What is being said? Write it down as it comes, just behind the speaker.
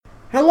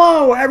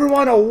Hello,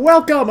 everyone, and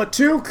welcome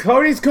to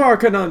Cody's Car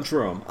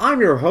Conundrum.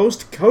 I'm your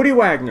host, Cody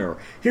Wagner.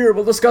 Here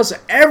we'll discuss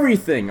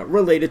everything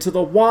related to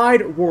the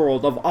wide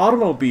world of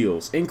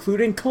automobiles,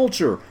 including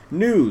culture,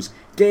 news,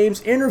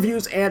 games,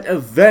 interviews, and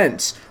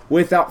events.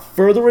 Without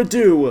further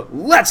ado,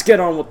 let's get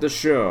on with the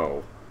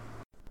show.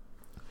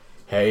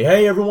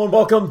 Hey everyone,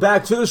 welcome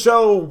back to the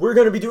show. We're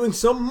going to be doing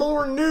some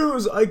more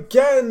news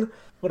again.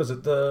 What is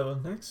it, the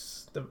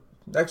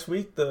next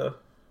week?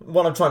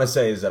 What I'm trying to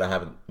say is that I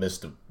haven't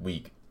missed a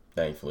week,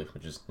 thankfully,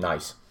 which is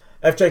nice.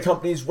 FJ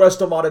Company's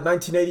resto-modded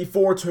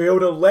 1984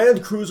 Toyota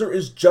Land Cruiser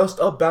is just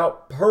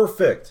about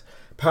perfect.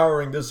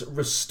 Powering this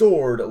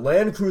restored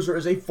Land Cruiser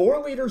is a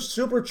 4-liter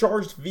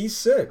supercharged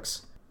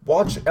V6.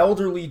 Watch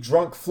elderly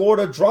drunk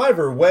Florida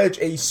driver wedge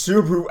a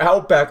Subaru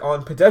Outback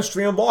on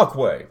pedestrian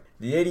walkway.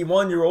 The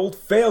 81-year-old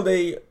failed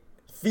a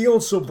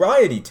field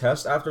sobriety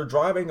test after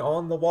driving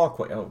on the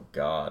walkway. Oh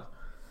god.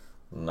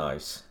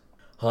 Nice.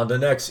 Honda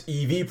Next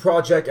EV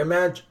project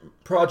imagines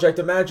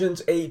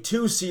a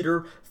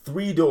 2-seater,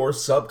 3-door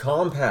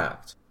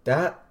subcompact.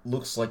 That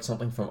looks like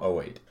something from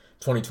 08.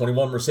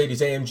 2021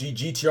 Mercedes-AMG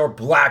GTR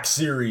Black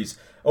Series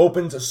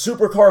opens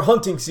supercar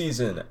hunting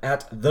season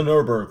at the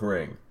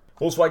Nürburgring.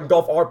 Volkswagen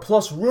Golf R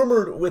Plus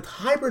rumored with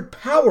hybrid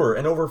power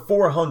and over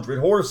 400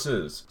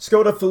 horses.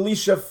 Skoda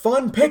Felicia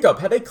Fun Pickup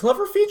had a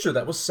clever feature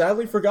that was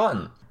sadly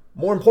forgotten.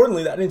 More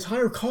importantly, that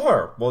entire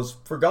car was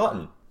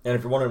forgotten. And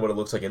if you're wondering what it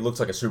looks like a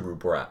Subaru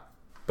Brat,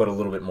 but a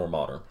little bit more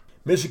modern.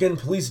 Michigan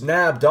police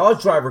nab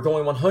Dodge driver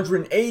going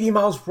 180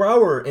 miles per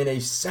hour in a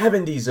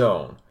 70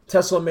 zone.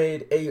 Tesla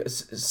made a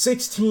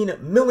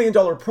 $16 million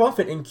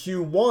profit in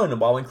Q1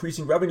 while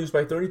increasing revenues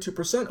by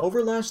 32%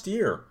 over last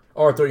year.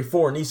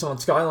 R34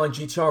 Nissan Skyline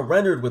GTR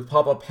rendered with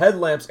pop-up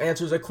headlamps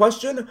answers a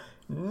question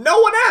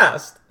no one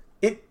asked.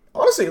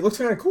 Honestly, it looks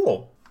kind of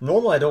cool.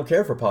 Normally I don't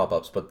care for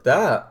pop-ups, but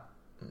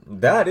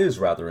that is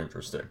rather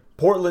interesting.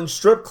 Portland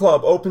Strip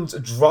Club opens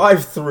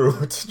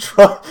drive-thru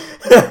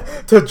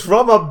to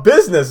drum up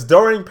business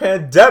during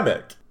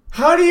pandemic.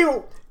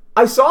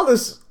 I saw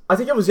this, I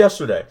think it was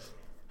yesterday.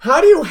 How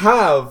do you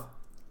have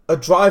a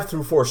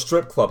drive-thru for a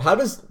strip club?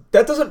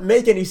 That doesn't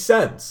make any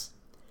sense.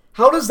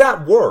 How does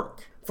that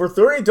work? For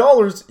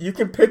 $30, you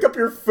can pick up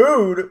your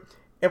food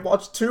and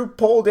watch 2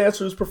 pole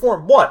dancers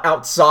perform. What,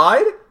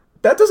 outside?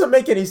 That doesn't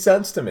make any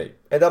sense to me.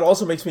 And that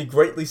also makes me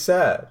greatly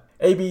sad.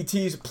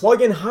 ABT's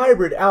plug-in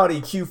hybrid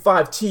Audi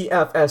Q5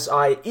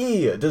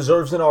 TFSIe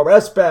deserves an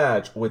RS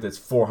badge with its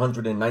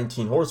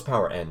 419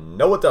 horsepower. And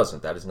no, it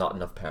doesn't. That is not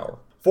enough power.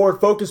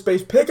 Ford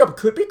Focus-based pickup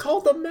could be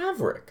called the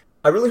Maverick.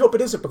 I really hope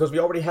it isn't because we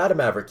already had a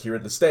Maverick here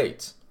in the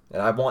States.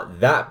 And I want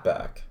that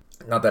back.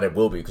 Not that it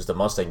will be because the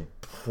Mustang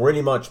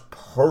pretty much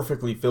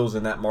perfectly fills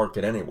in that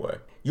market anyway.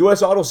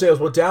 U.S. auto sales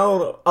were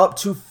down up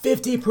to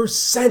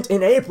 50%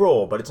 in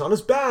April, but it's not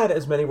as bad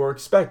as many were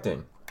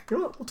expecting. You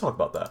know what? We'll talk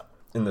about that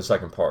in the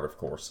second part, of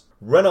course.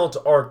 Renault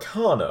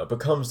Arcana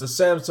becomes the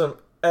Samsung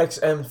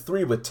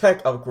XM3 with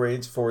tech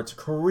upgrades for its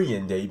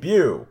Korean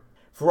debut.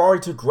 Ferrari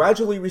to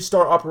gradually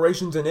restart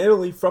operations in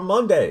Italy from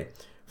Monday.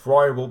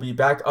 Ferrari will be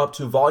back up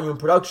to volume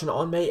production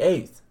on May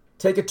 8th.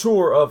 Take a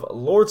tour of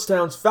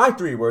Lordstown's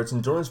factory where its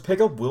endurance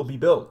pickup will be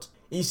built.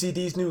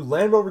 ECD's new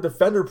Land Rover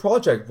Defender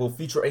project will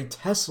feature a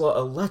Tesla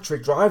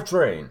electric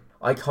drivetrain.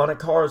 Iconic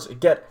cars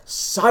get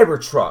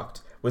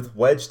Cybertrucked with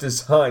wedge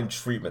design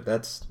treatment.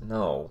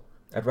 No.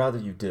 I'd rather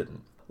you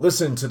didn't.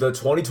 Listen to the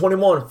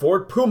 2021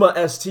 Ford Puma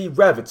ST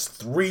rev its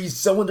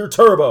 3-cylinder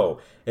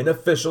turbo, an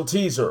official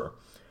teaser.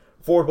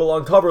 Ford will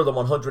uncover the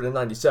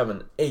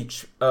 197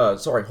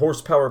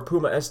 horsepower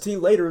Puma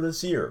ST later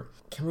this year.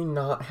 Can we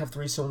not have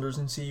 3 cylinders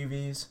in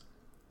CUVs?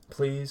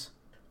 Please?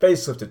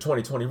 Facelifted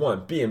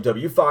 2021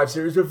 BMW 5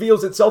 Series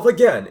reveals itself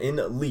again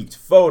in leaked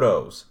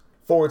photos.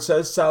 Ford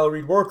says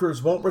salaried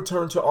workers won't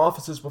return to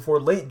offices before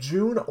late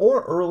June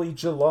or early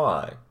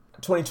July.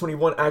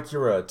 2021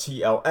 Acura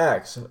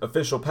TLX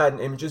official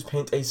patent images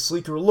paint a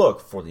sleeker look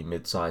for the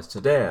midsize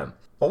sedan.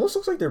 Almost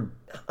looks like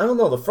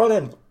the front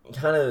end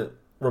kind of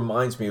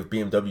reminds me of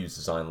BMW's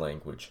design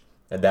language,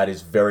 and that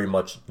is very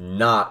much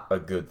not a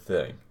good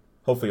thing.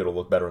 Hopefully it'll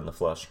look better in the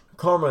flesh.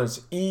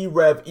 Karma's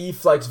E-Rev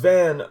E-Flex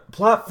van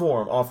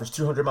platform offers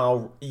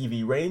 200-mile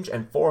EV range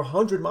and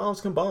 400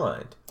 miles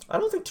combined. I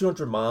don't think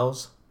 200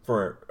 miles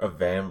for a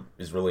van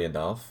is really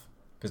enough,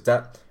 because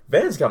that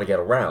van's got to get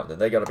around,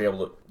 and they got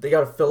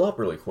to fill up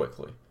really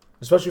quickly,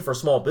 especially for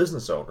small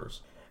business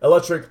owners.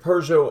 Electric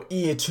Peugeot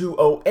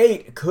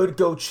E208 could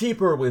go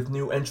cheaper with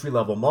new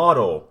entry-level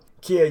model.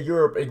 Kia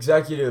Europe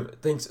executive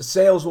thinks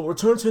sales will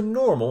return to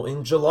normal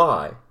in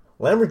July.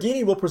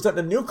 Lamborghini will present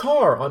a new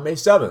car on May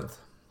 7th.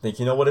 Think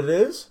you know what it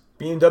is?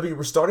 BMW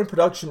restarting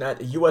production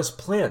at U.S.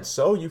 plants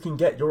so you can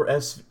get your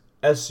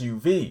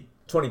SUV.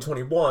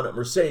 2021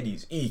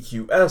 Mercedes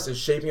EQS is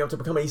shaping up to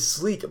become a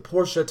sleek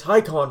Porsche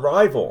Taycan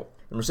rival.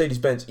 The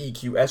Mercedes-Benz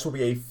EQS will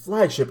be a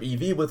flagship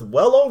EV with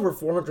well over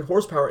 400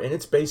 horsepower in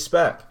its base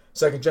spec.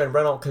 Second-gen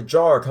Renault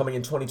Kadjar coming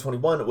in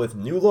 2021 with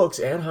new looks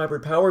and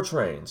hybrid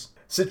powertrains.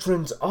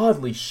 Citroen's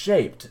oddly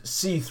shaped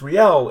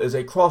C3L is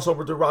a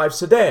crossover-derived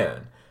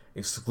sedan,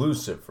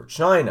 exclusive for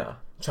China.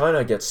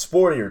 China gets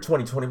sportier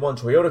 2021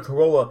 Toyota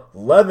Corolla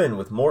Levin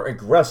with more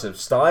aggressive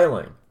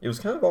styling. It was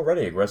kind of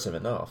already aggressive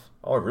enough.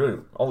 All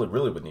it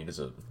really would need is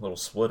a little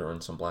splitter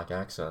and some black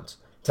accents.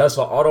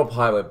 Tesla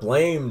Autopilot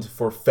blamed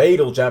for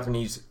fatal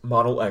Japanese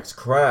Model X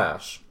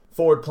crash.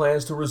 Ford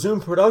plans to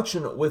resume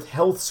production with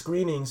health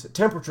screenings,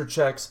 temperature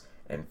checks,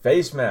 and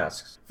face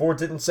masks. Ford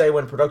didn't say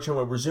when production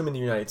will resume in the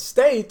United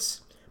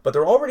States, but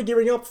they're already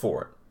gearing up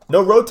for it.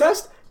 No road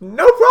test?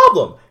 No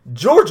problem.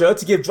 Georgia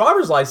to give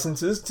driver's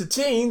licenses to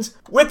teens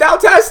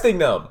without testing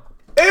them.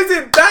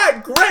 Isn't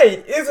that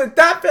great? Isn't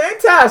that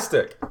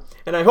fantastic?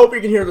 And I hope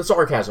you can hear the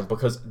sarcasm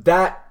because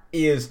that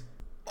is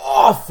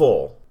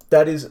awful.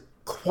 That is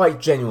quite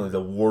genuinely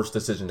the worst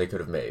decision they could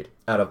have made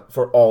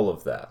for all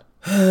of that.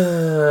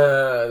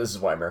 This is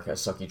why America has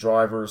sucky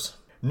drivers.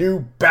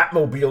 New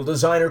Batmobile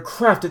designer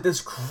crafted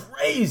this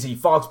crazy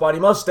Fox body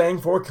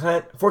Mustang for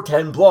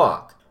Ken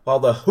Block. While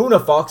the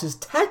Huna Fox is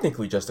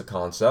technically just a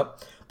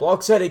concept,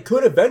 Block said it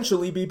could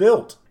eventually be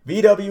built.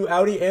 VW,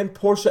 Audi, and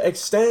Porsche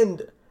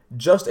extend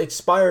just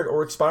expired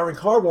or expiring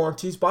car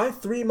warranties by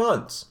 3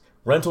 months.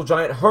 Rental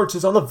giant Hertz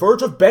is on the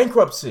verge of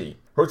bankruptcy.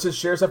 Hertz's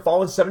shares have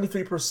fallen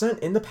 73%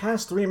 in the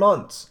past 3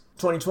 months.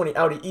 2020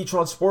 Audi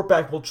e-tron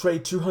Sportback will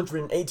trade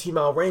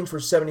 218-mile range for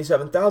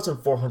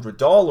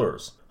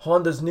 $77,400.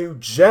 Honda's new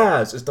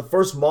Jazz is the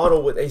first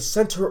model with a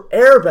center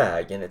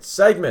airbag in its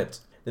segment.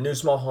 The new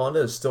small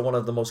Honda is still one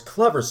of the most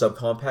clever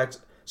subcompact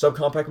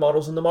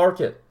models in the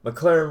market.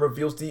 McLaren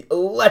reveals the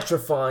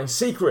electrifying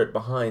secret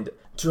behind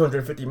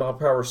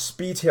 250-mile-per-hour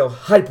Speedtail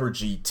Hyper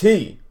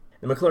GT.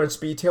 The McLaren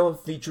Speedtail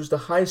features the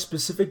highest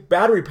specific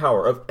battery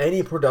power of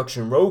any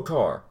production road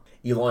car.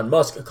 Elon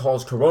Musk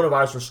calls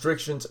coronavirus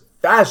restrictions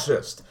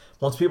fascist,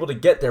 wants people to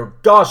get their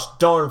gosh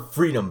darn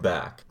freedom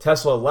back.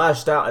 Tesla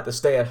lashed out at the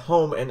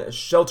stay-at-home and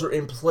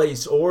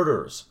shelter-in-place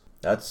orders.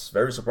 That's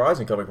very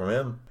surprising coming from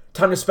him.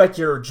 Time to spec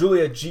your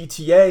Giulia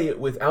GTA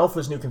with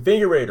Alfa's new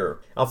configurator.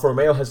 Alfa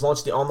Romeo has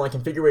launched the online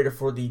configurator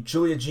for the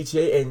Giulia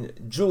GTA and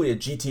Giulia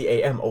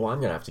GT-AM. Oh, I'm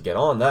gonna have to get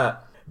on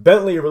that.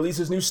 Bentley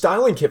releases new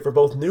styling kit for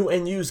both new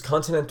and used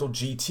Continental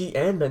GT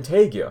and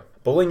Bentayga.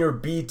 Bollinger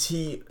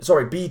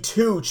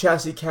B2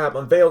 chassis cab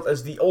unveiled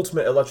as the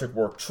ultimate electric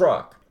work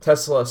truck.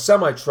 Tesla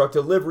semi-truck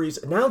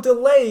deliveries now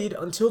delayed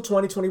until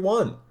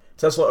 2021.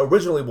 Tesla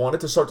originally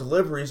wanted to start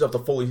deliveries of the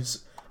fully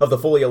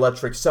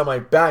electric semi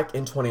back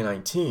in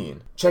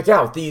 2019. Check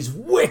out these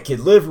wicked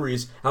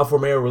liveries Alfa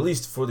Romeo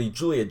released for the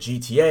Giulia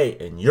GTA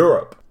in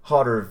Europe.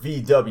 Hotter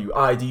VW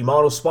ID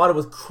model spotted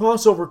with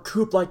crossover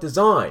coupe-like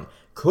design.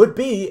 Could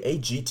be a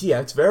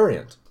GTX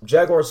variant.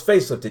 Jaguar's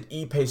facelifted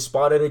E-Pace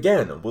spotted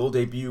again will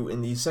debut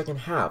in the second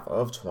half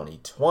of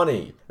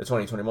 2020. The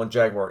 2021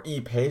 Jaguar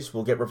E-Pace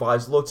will get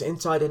revised looks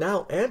inside and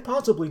out and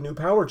possibly new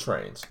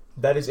powertrains.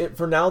 That is it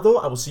for now though.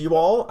 I will see you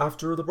all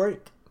after the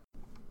break.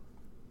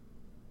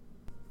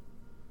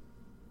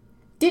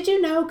 Did you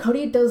know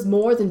Cody does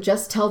more than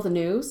just tell the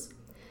news?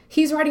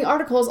 He's writing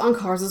articles on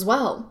cars as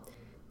well.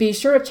 Be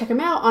sure to check him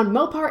out on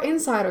Mopar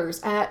Insiders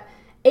at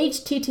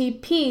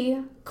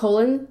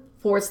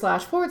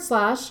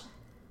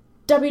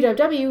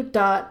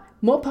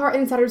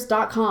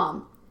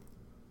http://www.moparinsiders.com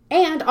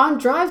and on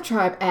Drive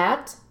Tribe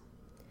at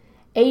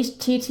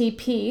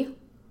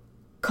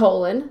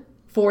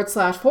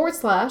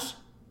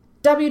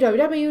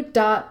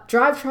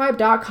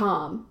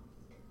http://www.drivetribe.com.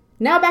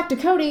 Now back to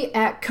Cody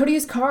at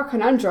Cody's Car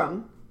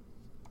Conundrum.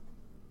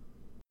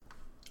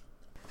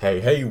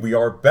 Hey, we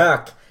are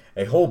back.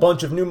 A whole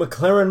bunch of new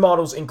McLaren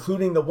models,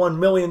 including the $1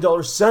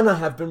 million Senna,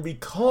 have been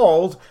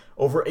recalled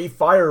over a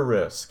fire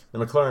risk.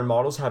 The McLaren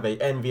models have a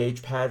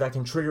NVH pad that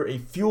can trigger a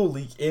fuel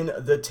leak in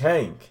the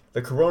tank.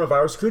 The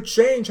coronavirus could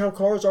change how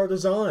cars are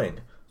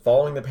designed.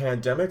 Following the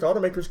pandemic,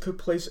 automakers could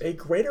place a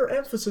greater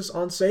emphasis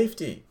on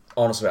safety.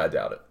 Honestly, I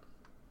doubt it.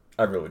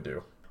 I really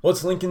do.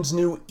 What's Lincoln's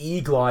new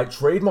E-Glide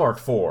trademarked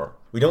for?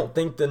 We don't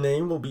think the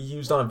name will be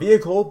used on a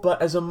vehicle,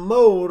 but as a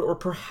mode or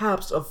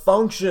perhaps a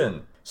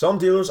function. Some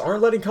dealers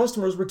aren't letting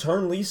customers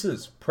return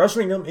leases,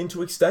 pressuring them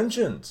into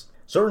extensions.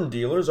 Certain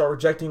dealers are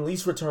rejecting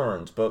lease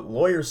returns, but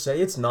lawyers say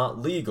it's not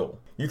legal.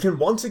 You can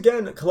once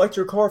again collect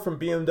your car from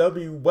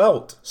BMW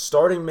Welt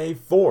starting May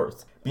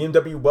 4th.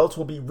 BMW Welt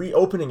will be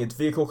reopening its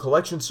vehicle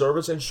collection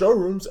service and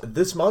showrooms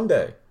this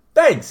Monday.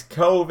 Thanks,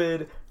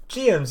 COVID!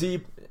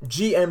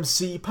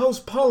 GMC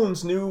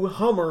postpones new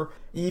Hummer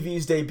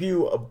EV's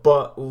debut,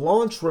 but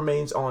launch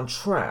remains on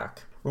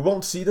track. We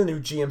won't see the new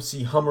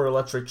GMC Hummer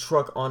electric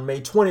truck on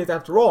May 20th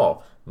after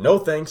all, no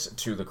thanks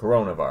to the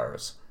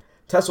coronavirus.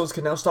 Teslas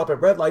can now stop at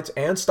red lights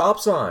and stop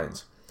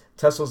signs.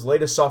 Tesla's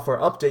latest software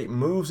update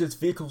moves its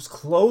vehicles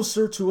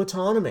closer to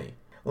autonomy.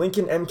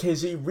 Lincoln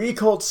MKZ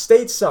recalled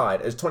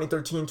stateside as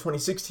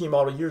 2013-2016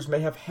 model years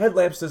may have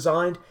headlamps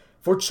designed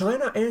for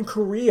China and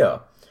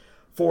Korea.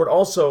 Ford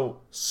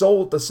also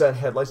sold the said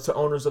headlights to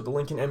owners of the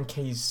Lincoln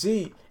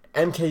MKZ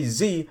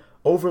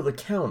over the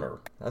counter.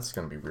 That's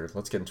going to be weird.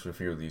 Let's get into a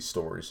few of these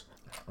stories.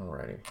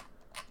 Alrighty.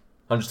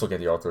 I'm just looking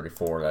at the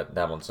R34.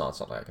 That one's not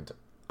something I can tell.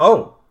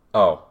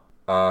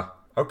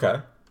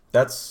 Okay.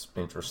 That's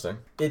interesting.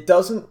 It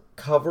doesn't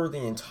cover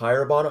the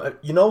entire bottom.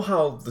 You know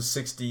how the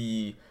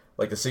 60,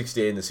 like the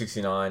 68 and the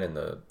 69 and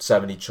the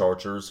 70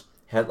 Chargers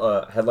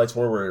headlights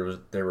were, where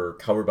they were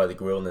covered by the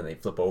grill and then they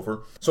flip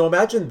over. So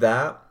imagine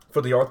that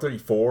for the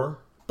R34,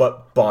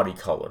 but body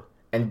color,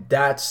 and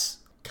that's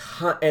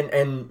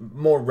and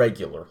more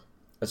regular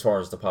as far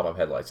as the pop-up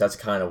headlights. That's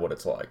kind of what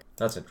it's like.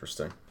 That's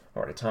interesting.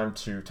 All right, time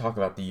to talk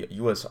about the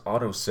U.S.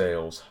 auto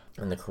sales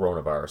and the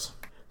coronavirus.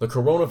 The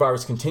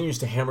coronavirus continues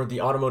to hammer the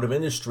automotive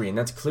industry, and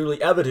that's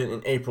clearly evident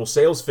in April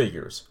sales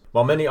figures.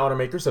 While many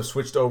automakers have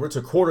switched over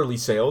to quarterly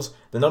sales,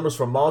 the numbers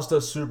from Mazda,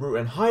 Subaru,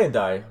 and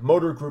Hyundai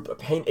Motor Group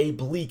paint a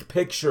bleak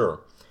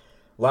picture.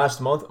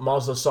 Last month,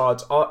 Mazda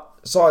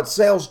saw its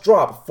sales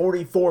drop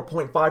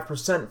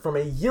 44.5% from a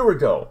year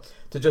ago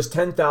to just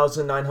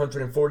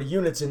 10,940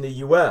 units in the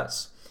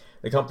U.S.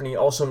 The company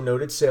also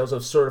noted sales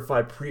of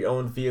certified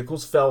pre-owned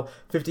vehicles fell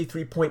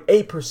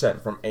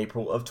 53.8% from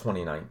April of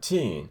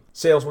 2019.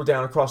 Sales were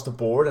down across the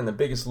board, and the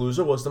biggest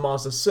loser was the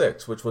Mazda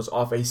 6, which was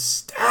off a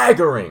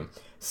staggering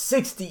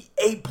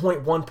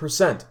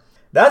 68.1%.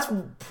 That's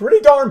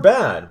pretty darn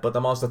bad, but the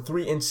Mazda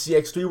 3 and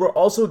CX-3 were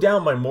also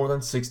down by more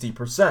than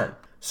 60%.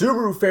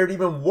 Subaru fared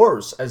even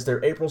worse, as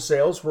their April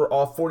sales were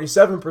off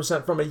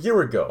 47% from a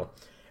year ago.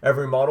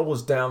 Every model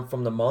was down for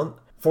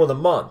the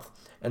month,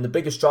 and the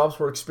biggest drops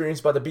were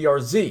experienced by the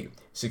BRZ,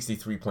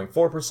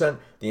 63.4%,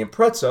 the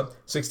Impreza,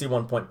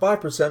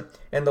 61.5%,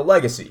 and the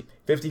Legacy,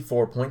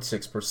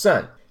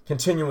 54.6%.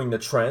 Continuing the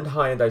trend,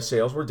 Hyundai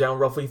sales were down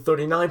roughly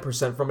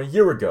 39% from a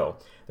year ago.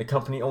 The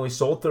company only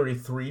sold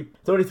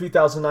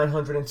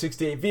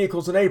 33,968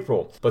 vehicles in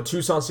April, but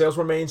Tucson sales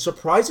remained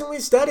surprisingly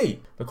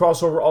steady. The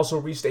crossover also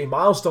reached a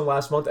milestone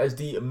last month as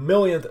the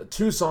millionth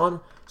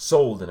Tucson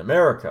sold in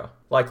America.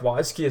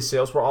 Likewise, Kia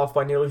sales were off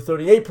by nearly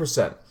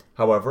 38%.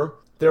 However,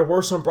 there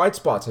were some bright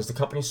spots as the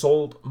company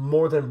sold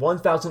more than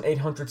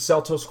 1,800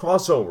 Seltos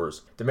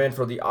crossovers. Demand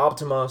for the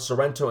Optima,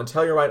 Sorento, and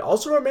Telluride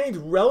also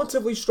remained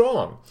relatively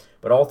strong,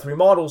 but all three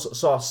models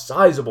saw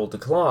sizable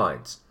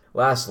declines.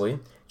 Lastly,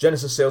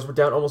 Genesis sales were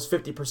down almost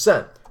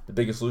 50%. The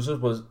biggest loser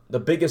was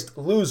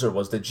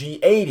the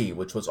G80,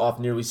 which was off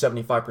nearly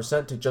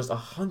 75% to just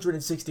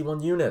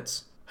 161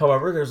 units.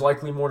 However, there's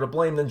likely more to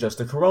blame than just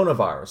the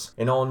coronavirus.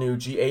 An all-new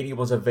G80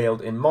 was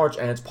unveiled in March,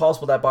 and it's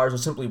possible that buyers are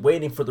simply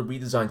waiting for the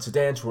redesigned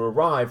sedan to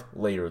arrive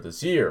later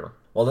this year.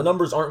 While the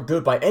numbers aren't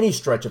good by any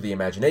stretch of the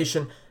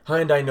imagination,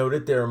 Hyundai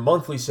noted their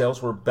monthly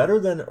sales were better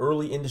than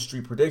early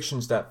industry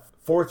predictions that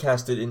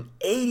forecasted an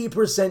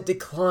 80%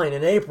 decline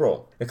in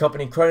April. The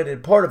company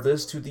credited part of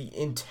this to the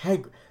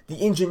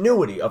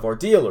ingenuity of our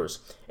dealers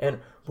and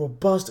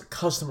robust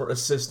customer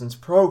assistance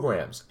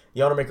programs.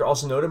 The automaker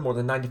also noted more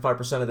than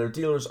 95% of their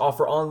dealers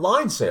offer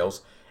online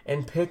sales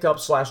and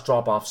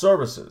pickup/drop-off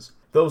services.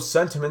 Those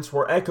sentiments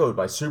were echoed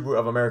by Subaru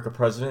of America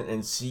president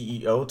and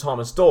CEO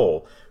Thomas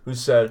Dole, who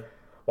said,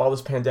 "While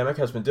this pandemic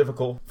has been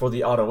difficult for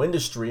the auto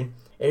industry,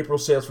 April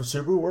sales for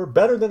Subaru were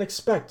better than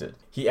expected."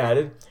 He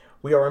added,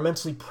 "We are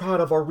immensely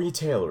proud of our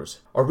retailers'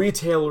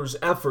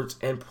 efforts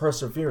and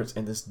perseverance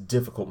in this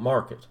difficult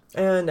market."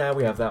 And now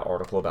we have that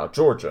article about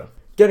Georgia.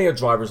 Getting a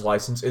driver's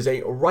license is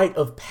a rite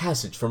of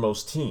passage for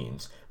most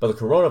teens, but the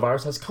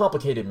coronavirus has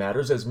complicated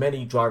matters as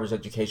many driver's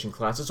education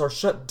classes are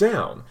shut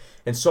down,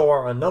 and so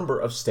are a number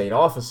of state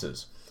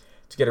offices.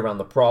 To get around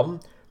the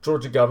problem,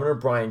 Georgia Governor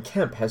Brian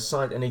Kemp has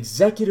signed an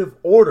executive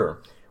order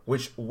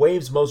which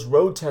waives most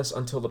road tests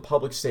until the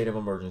public state of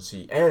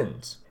emergency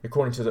ends.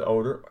 According to the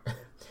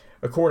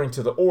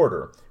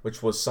order,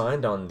 which was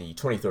signed on the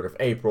 23rd of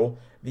April,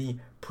 the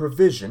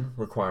provision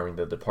requiring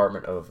the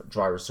Department of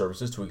Driver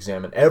Services to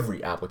examine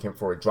every applicant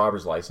for a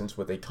driver's license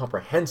with a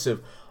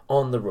comprehensive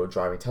on-the-road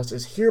driving test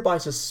is hereby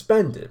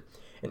suspended,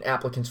 and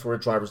applicants for a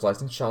driver's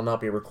license shall not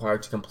be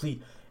required to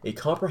complete a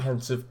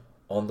comprehensive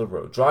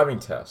on-the-road driving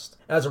test.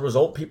 As a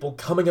result, people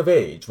coming of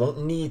age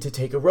won't need to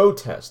take a road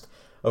test.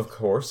 Of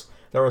course,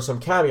 there are some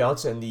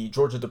caveats, and the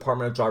Georgia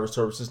Department of Driver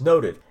Services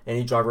noted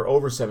any driver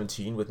over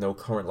 17 with no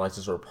current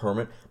license or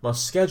permit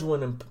must schedule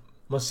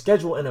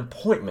an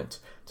appointment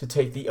to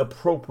take the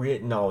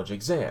appropriate knowledge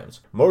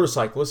exams.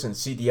 Motorcyclists and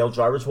CDL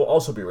drivers will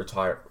also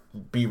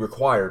be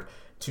required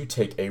to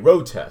take a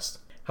road test.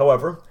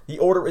 However, the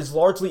order is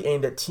largely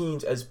aimed at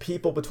teens, as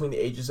people between the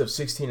ages of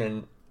 16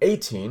 and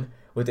 18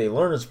 with a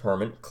learner's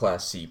permit,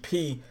 Class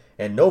CP,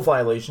 and no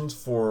violations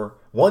for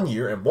 1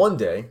 year and 1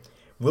 day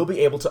will be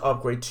able to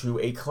upgrade to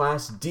a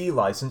Class D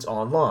license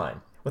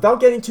online. Without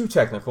getting too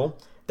technical,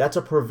 that's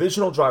a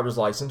provisional driver's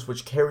license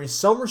which carries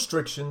some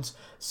restrictions,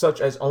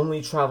 such as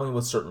only traveling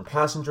with certain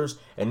passengers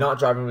and not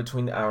driving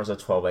between the hours of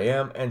 12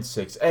 a.m. and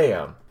 6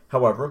 a.m.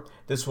 However,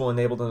 this will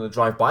enable them to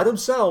drive by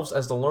themselves,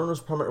 as the learner's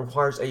permit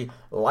requires a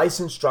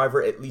licensed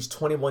driver at least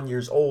 21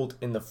 years old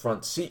in the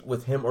front seat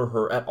with him or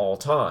her at all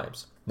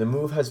times. The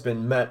move has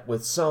been met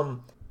with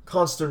some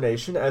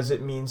consternation, as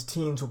it means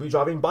teens will be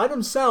driving by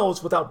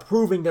themselves without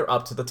proving they're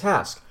up to the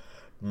task.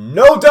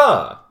 No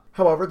duh!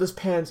 However,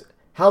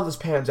 how this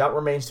pans out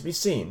remains to be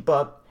seen,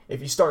 but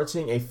if you start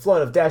seeing a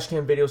flood of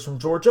dashcam videos from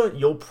Georgia,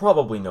 you'll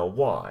probably know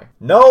why.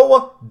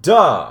 No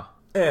duh!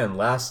 And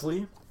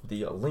lastly,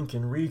 the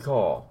Lincoln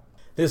recall.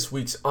 This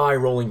week's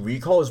eye-rolling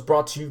recall is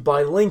brought to you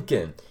by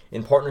Lincoln,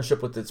 in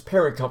partnership with its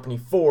parent company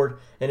Ford,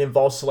 and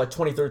involves select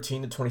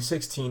 2013 to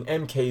 2016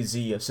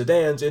 MKZ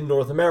sedans in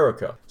North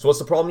America. So what's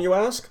the problem, you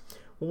ask?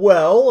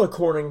 Well,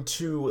 according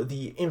to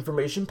the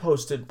information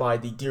posted by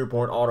the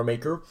Dearborn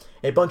automaker,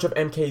 a bunch of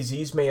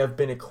MKZs may have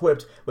been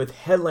equipped with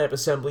headlamp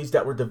assemblies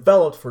that were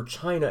developed for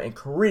China and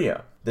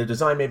Korea. Their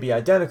design may be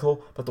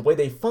identical, but the way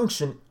they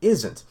function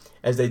isn't,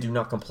 as they do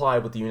not comply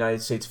with the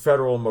United States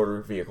Federal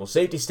Motor Vehicle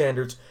Safety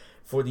Standards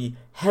for the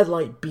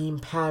headlight beam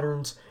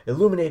patterns,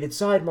 illuminated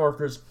side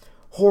markers,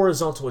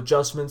 horizontal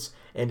adjustments,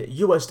 and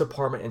U.S.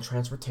 Department of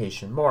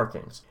Transportation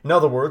markings. In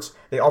other words,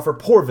 they offer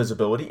poor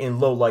visibility in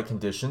low light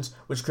conditions,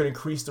 which could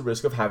increase the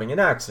risk of having an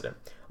accident.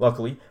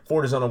 Luckily,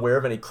 Ford is unaware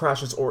of any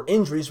crashes or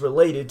injuries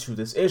related to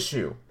this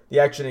issue. The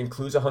action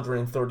includes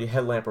 130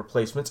 headlamp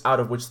replacements, out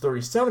of which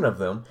 37 of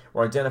them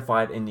were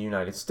identified in the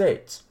United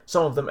States.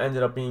 Some of them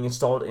ended up being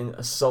installed in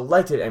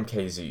selected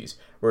MKZs,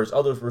 whereas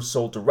others were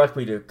sold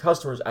directly to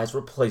customers as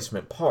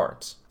replacement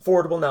parts.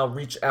 Ford will now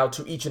reach out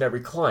to each and every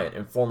client,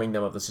 informing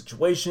them of the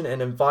situation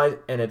and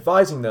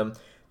advising them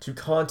to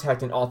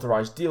contact an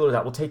authorized dealer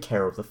that will take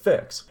care of the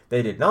fix.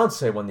 They did not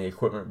say when the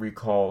equipment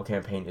recall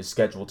campaign is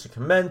scheduled to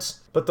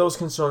commence, but those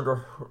concerned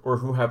or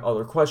who have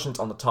other questions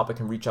on the topic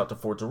can reach out to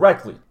Ford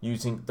directly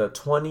using the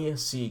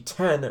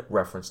 20C10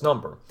 reference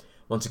number.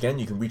 Once again,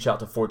 you can reach out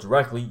to Ford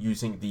directly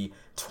using the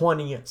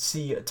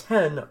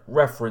 20C10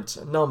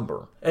 reference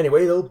number.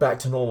 Anyway, though, back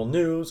to normal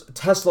news.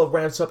 Tesla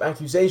ramps up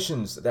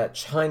accusations that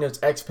China's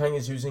XPeng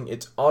is using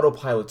its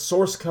autopilot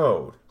source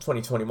code.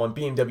 2021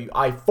 BMW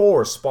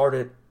i4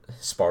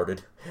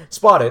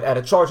 spotted at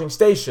a charging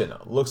station.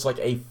 Looks like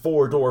a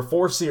four-door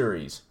 4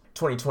 Series.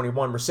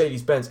 2021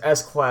 Mercedes-Benz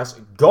S-Class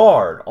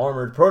Guard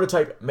armored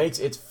prototype makes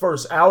its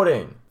first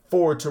outing.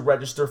 Ford to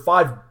register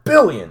 $5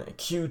 billion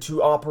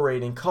Q2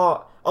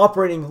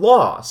 operating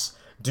loss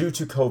due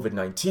to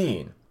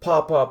COVID-19.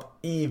 Pop-up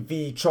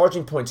EV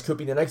charging points could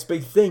be the next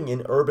big thing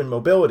in urban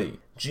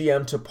mobility.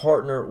 GM to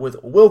partner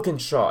with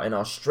Wilkinshaw in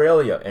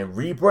Australia and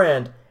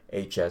rebrand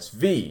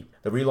HSV.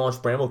 The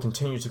relaunched brand will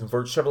continue to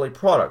convert Chevrolet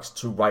products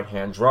to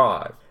right-hand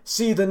drive.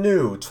 See the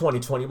new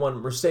 2021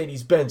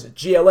 Mercedes-Benz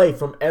GLA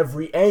from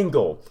every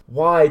angle.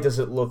 Why does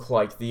it look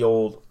like the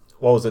old,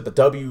 the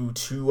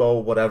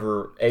W20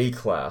 whatever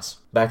A-Class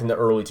back in the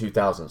early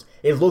 2000s?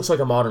 It looks like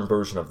a modern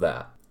version of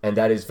that. And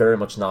that is very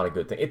much not a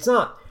good thing. It's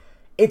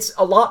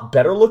a lot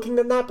better looking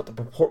than that, but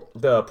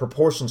the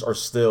proportions are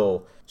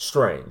still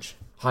strange.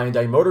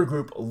 Hyundai Motor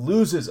Group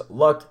loses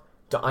Luck,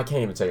 I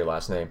can't even say your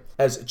last name,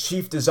 as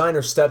chief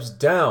designer steps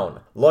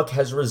down. Luck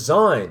has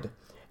resigned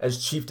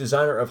as chief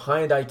designer of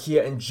Hyundai,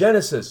 Kia, and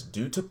Genesis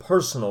due to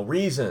personal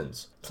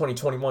reasons.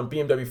 2021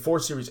 BMW 4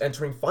 Series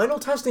entering final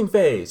testing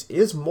phase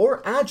is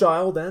more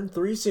agile than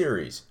 3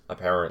 Series,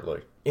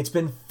 apparently. It's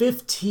been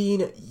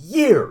 15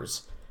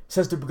 years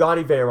since the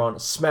Bugatti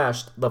Veyron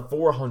smashed the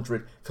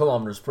 400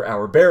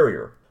 km/h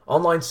barrier.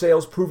 Online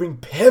sales proving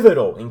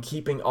pivotal in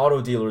keeping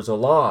auto dealers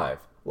alive.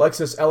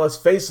 Lexus LS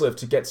facelift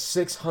to get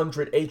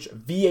 600h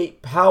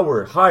V8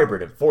 powered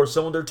hybrid and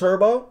 4-cylinder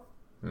turbo?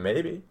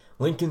 Maybe.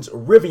 Lincoln's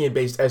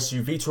Rivian-based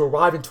SUV to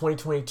arrive in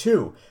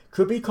 2022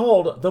 could be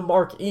called the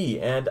Mark E,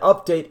 and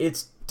update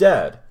it's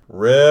dead.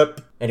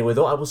 RIP. Anyway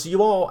though, I will see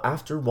you all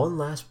after one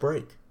last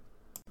break.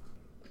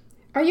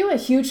 Are you a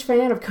huge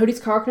fan of Cody's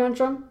Car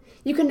Conundrum?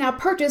 You can now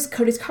purchase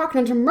Cody's Car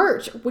Conundrum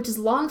merch, which is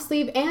long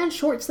sleeve and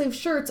short sleeve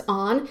shirts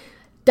on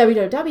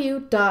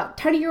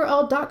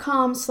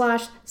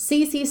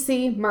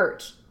www.tinyurl.com/CCC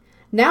merch.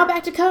 Now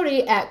back to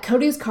Cody at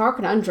Cody's Car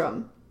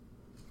Conundrum.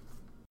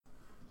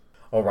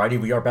 Alrighty,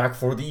 we are back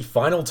for the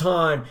final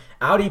time.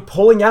 Audi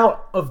pulling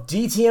out of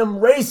DTM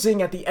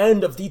racing at the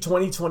end of the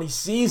 2020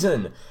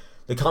 season.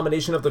 The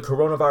combination of the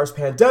coronavirus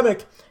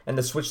pandemic and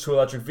the switch to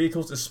electric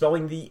vehicles is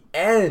spelling the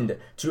end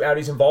to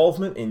Audi's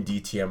involvement in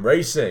DTM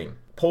racing.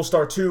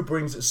 Polestar 2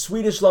 brings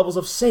Swedish levels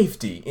of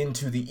safety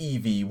into the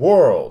EV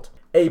world.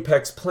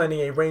 Apex planning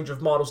a range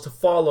of models to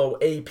follow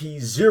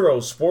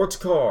AP0 sports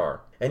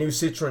car. A new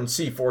Citroen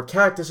C4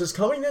 Cactus is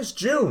coming this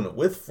June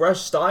with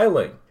fresh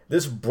styling.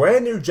 This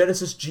brand new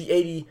Genesis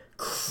G80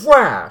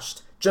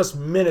 crashed just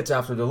minutes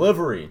after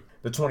delivery.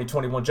 The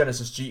 2021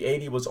 Genesis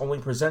G80 was only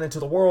presented to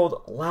the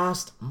world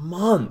last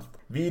month.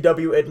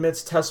 VW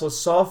admits Tesla's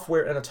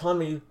software and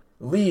autonomy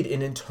lead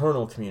in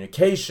internal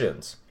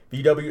communications.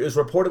 VW is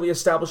reportedly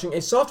establishing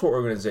a software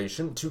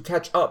organization to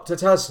catch up to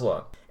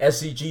Tesla.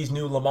 SCG's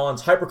new Le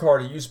Mans hypercar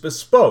to use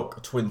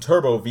bespoke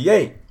twin-turbo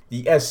V8.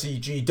 The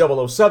SCG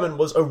 007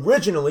 was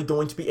originally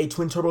going to be a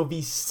twin-turbo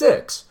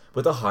V6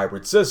 with a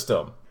hybrid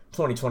system.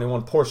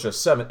 2021 Porsche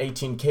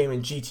 718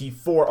 Cayman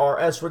GT4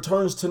 RS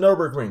returns to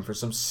Nürburgring for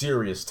some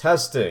serious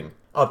testing.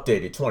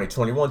 Updated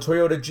 2021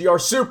 Toyota GR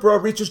Supra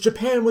reaches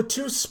Japan with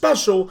 2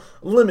 special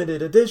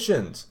limited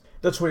editions.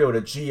 The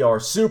Toyota GR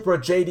Supra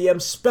JDM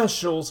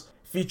Specials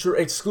feature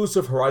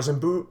exclusive Horizon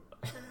Blue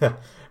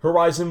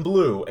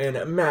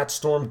and Matte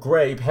Storm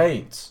Gray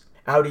paints.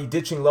 Audi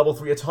ditching Level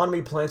 3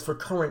 autonomy plans for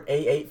current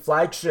A8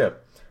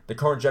 flagship. The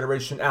current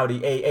generation Audi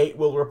A8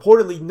 will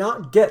reportedly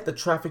not get the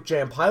traffic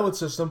jam pilot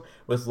system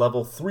with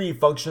level 3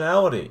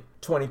 functionality.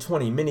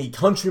 2020 Mini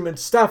Countryman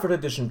Stafford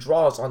Edition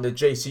draws on the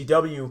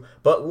JCW,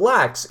 but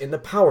lacks in the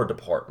power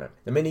department.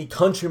 The Mini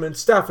Countryman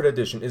Stafford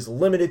Edition is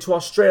limited to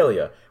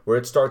Australia, where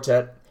it starts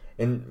at,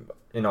 in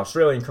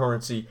Australian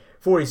currency,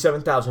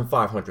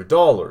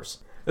 $47,500.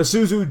 The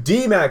Isuzu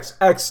D-Max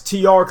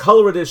XTR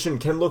Color Edition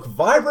can look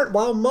vibrant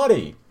while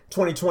muddy.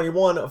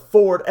 2021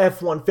 Ford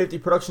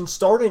F-150 production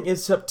starting in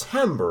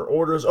September,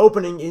 orders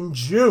opening in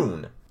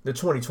June. The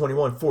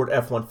 2021 Ford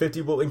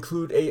F-150 will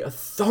include a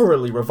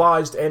thoroughly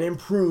revised and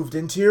improved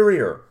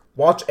interior.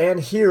 Watch and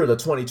hear the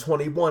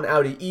 2021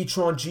 Audi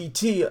e-tron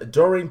GT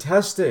during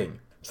testing.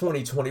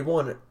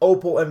 2021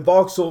 Opel and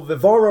Vauxhall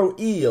Vivaro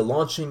E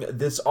launching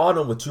this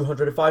autumn with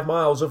 205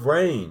 miles of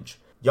range.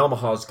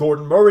 Yamaha's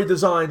Gordon Murray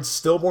designed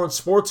stillborn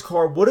sports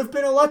car would have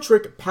been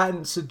electric,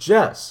 patent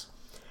suggests.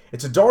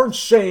 It's a darn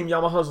shame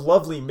Yamaha's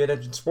lovely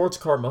mid-engine sports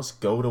car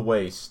must go to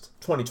waste.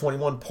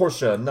 2021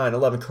 Porsche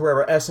 911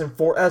 Carrera S and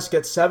 4S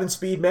gets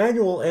 7-speed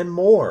manual and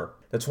more.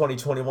 The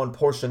 2021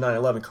 Porsche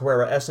 911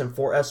 Carrera S and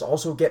 4S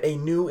also get a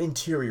new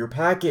interior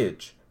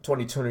package.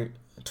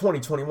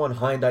 2021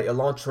 Hyundai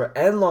Elantra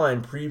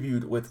N-Line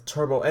previewed with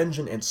turbo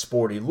engine and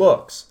sporty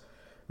looks.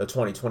 The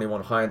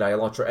 2021 Hyundai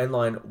Elantra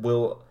N-Line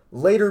will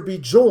later be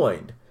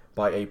joined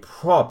by a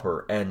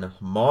proper N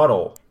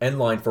model.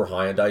 N-Line for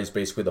Hyundai is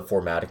basically the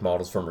 4MATIC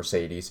models for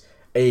Mercedes.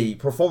 A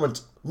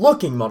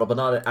performance-looking model, but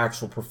not an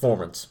actual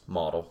performance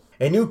model.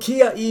 A new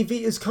Kia EV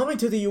is coming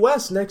to the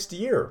US next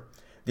year.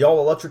 The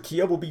all-electric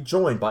Kia will be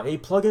joined by a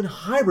plug-in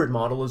hybrid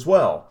model as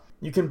well.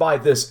 You can buy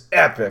this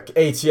epic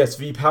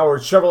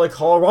ATS-V-powered Chevrolet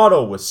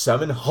Colorado with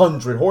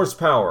 700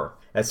 horsepower.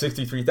 At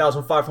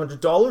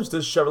 $63,500,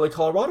 this Chevrolet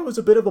Colorado is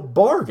a bit of a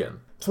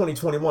bargain.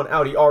 2021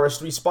 Audi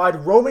RS3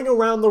 Spide roaming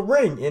around the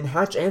ring in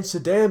hatch and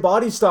sedan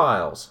body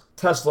styles.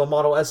 Tesla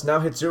Model S now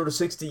hits 0 to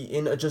 60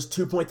 in just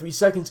 2.3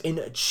 seconds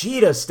in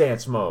cheetah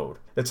stance mode.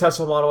 The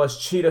Tesla Model S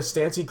cheetah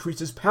stance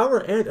increases power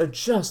and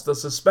adjusts the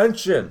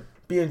suspension.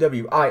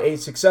 BMW i8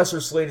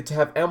 successor slated to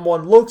have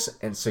M1 looks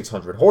and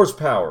 600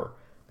 horsepower.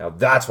 Now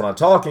that's what I'm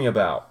talking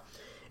about.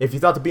 If you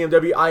thought the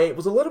BMW i8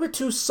 was a little bit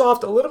too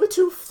soft, a little bit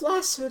too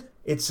flaccid,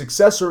 its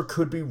successor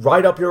could be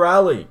right up your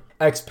alley.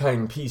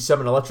 XPeng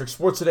P7 electric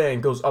sports sedan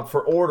goes up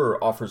for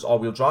order, offers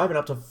all-wheel drive and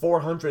up to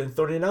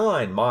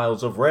 439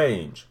 miles of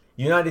range.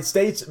 United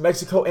States,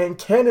 Mexico, and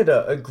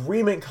Canada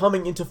agreement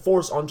coming into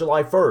force on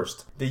July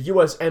 1st. The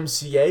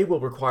USMCA will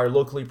require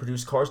locally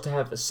produced cars to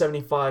have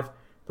 75%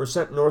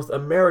 North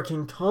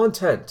American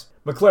content.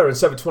 McLaren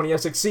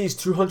 720S exceeds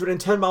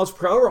 210 miles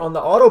per hour on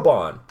the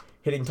Autobahn.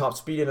 Hitting top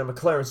speed in a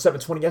McLaren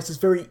 720S is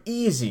very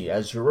easy,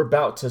 as you're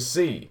about to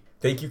see.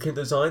 Think you can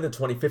design the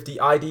 2050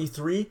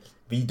 ID3?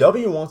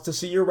 VW wants to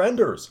see your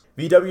renders.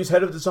 VW's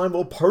head of design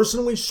will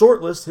personally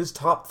shortlist his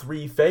top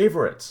 3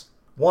 favorites.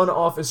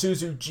 One-off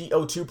Isuzu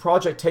GO2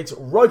 project takes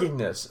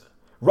ruggedness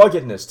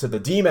to the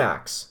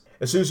D-Max.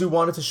 Isuzu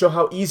wanted to show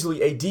how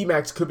easily a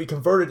D-Max could be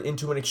converted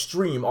into an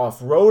extreme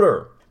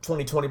off-roader.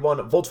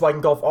 2021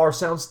 Volkswagen Golf R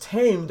sounds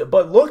tamed,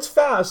 but looks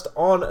fast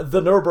on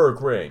the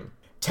Nürburgring.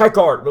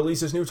 TechArt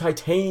releases new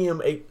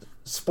titanium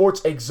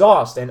sports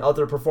exhaust and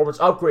other performance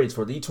upgrades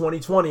for the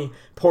 2020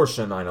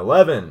 Porsche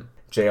 911.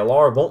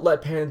 JLR won't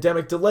let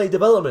pandemic delay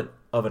development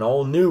of an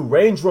all-new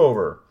Range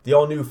Rover. The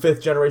all-new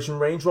 5th generation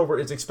Range Rover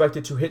is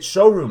expected to hit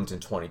showrooms in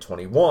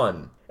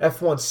 2021.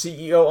 F1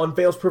 CEO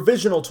unveils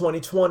provisional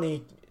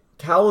 2020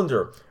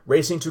 calendar,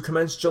 racing to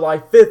commence July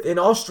 5th in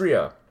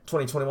Austria.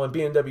 2021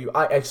 BMW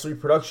iX3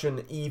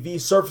 production EV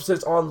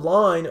surfaces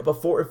online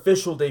before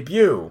official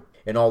debut.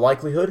 In all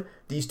likelihood,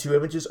 these 2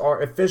 images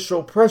are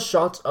official press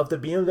shots of the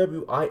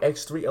BMW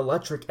iX3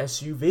 electric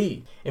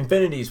SUV.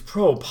 Infinity's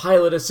Pro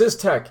Pilot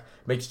Assist Tech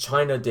makes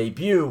China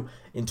debut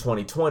in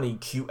 2020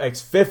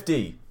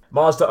 QX50.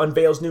 Mazda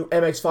unveils new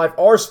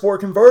MX-5R Sport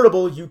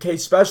convertible UK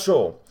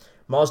special.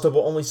 Mazda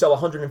will only sell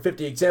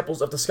 150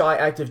 examples of the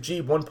Skyactiv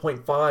G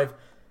 1.5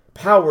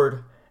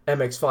 powered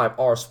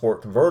MX-5R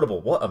Sport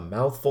convertible. What a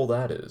mouthful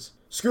that is.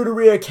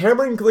 Scuderia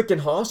Cameron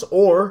Glickenhaus,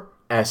 or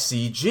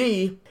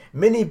SCG,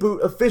 Mini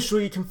Boot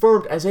officially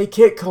confirmed as a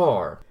kit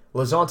car.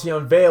 Lasanti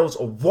unveils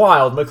a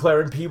wild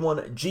McLaren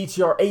P1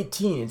 GTR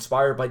 18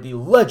 inspired by the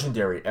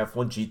legendary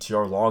F1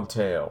 GTR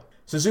Longtail.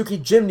 Suzuki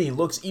Jimny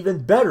looks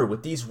even better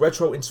with these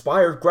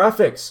retro-inspired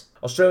graphics.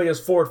 Australia's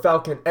Ford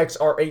Falcon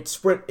XR8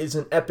 Sprint is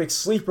an epic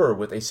sleeper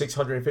with a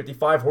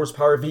 655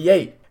 horsepower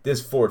V8.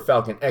 This Ford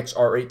Falcon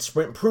XR8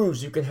 Sprint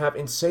proves you can have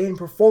insane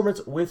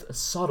performance with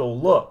subtle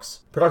looks.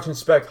 Production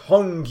spec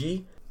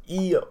Hongyi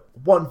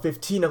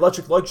E115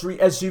 electric luxury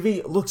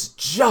SUV looks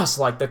just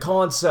like the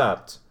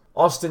concept.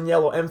 Austin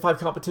Yellow M5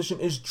 competition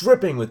is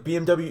dripping with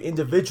BMW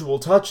individual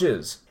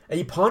touches.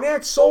 A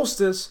Pontiac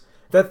Solstice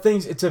that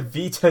thinks it's a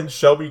V10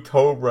 Shelby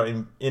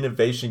Cobra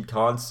innovation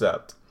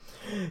concept.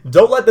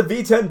 Don't let the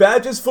V10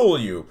 badges fool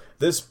you.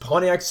 This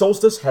Pontiac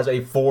Solstice has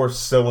a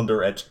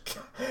 4-cylinder engine.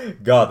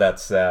 God,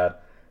 that's sad.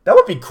 That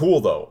would be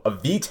cool though. A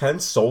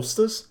V10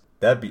 Solstice?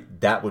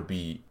 That would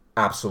be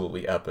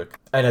absolutely epic.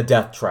 And a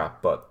death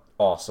trap, but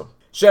awesome.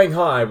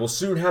 Shanghai will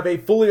soon have a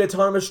fully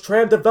autonomous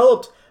tram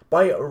developed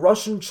by a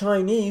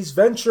Russian-Chinese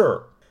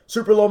venture.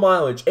 Super low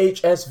mileage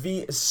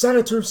HSV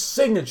Senator's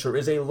Signature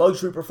is a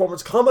luxury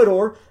performance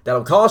Commodore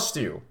that'll cost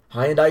you.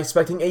 Hyundai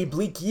expecting a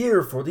bleak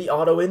year for the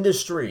auto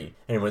industry.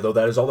 Anyway, though,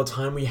 that is all the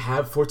time we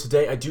have for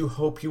today. I do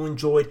hope you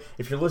enjoyed.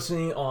 If you're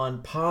listening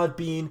on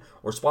Podbean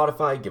or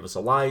Spotify, give us a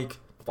like,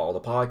 follow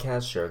the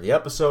podcast, share the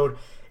episode.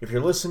 If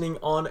you're listening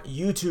on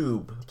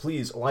YouTube,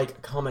 please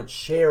like, comment,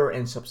 share,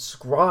 and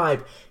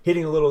subscribe,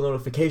 hitting the little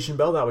notification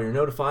bell. That way you're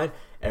notified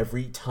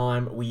every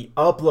time we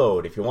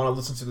upload. If you want to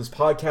listen to this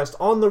podcast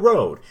on the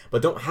road,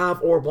 but don't have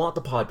or want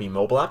the Podbean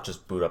mobile app,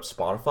 just boot up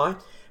Spotify.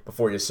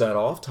 Before you set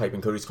off, type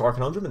in Cody's Car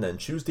Conundrum and then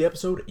choose the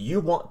episode you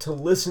want to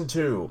listen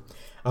to.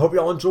 I hope you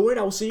all enjoyed.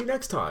 I will see you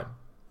next time.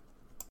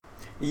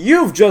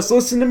 You've just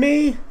listened to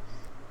me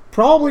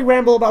probably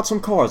ramble about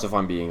some cars, if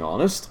I'm being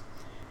honest.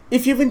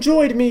 If you've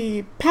enjoyed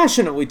me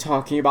passionately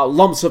talking about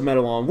lumps of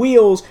metal on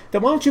wheels,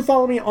 then why don't you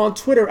follow me on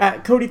Twitter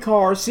at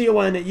CodyCar,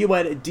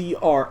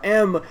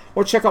 CONUNDRM,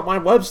 or check out my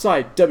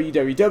website,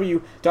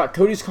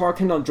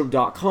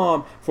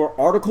 www.codyscarconundrum.com, for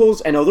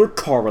articles and other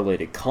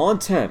car-related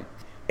content.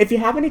 If you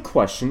have any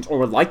questions or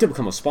would like to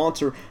become a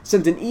sponsor,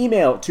 send an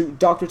email to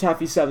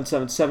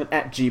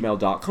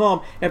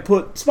drtaffy777@gmail.com and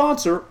put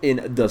sponsor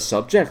in the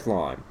subject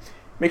line.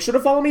 Make sure to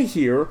follow me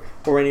here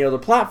or any other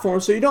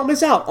platform so you don't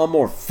miss out on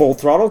more full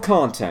throttle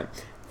content.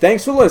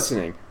 Thanks for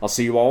listening. I'll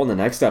see you all in the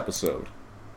next episode.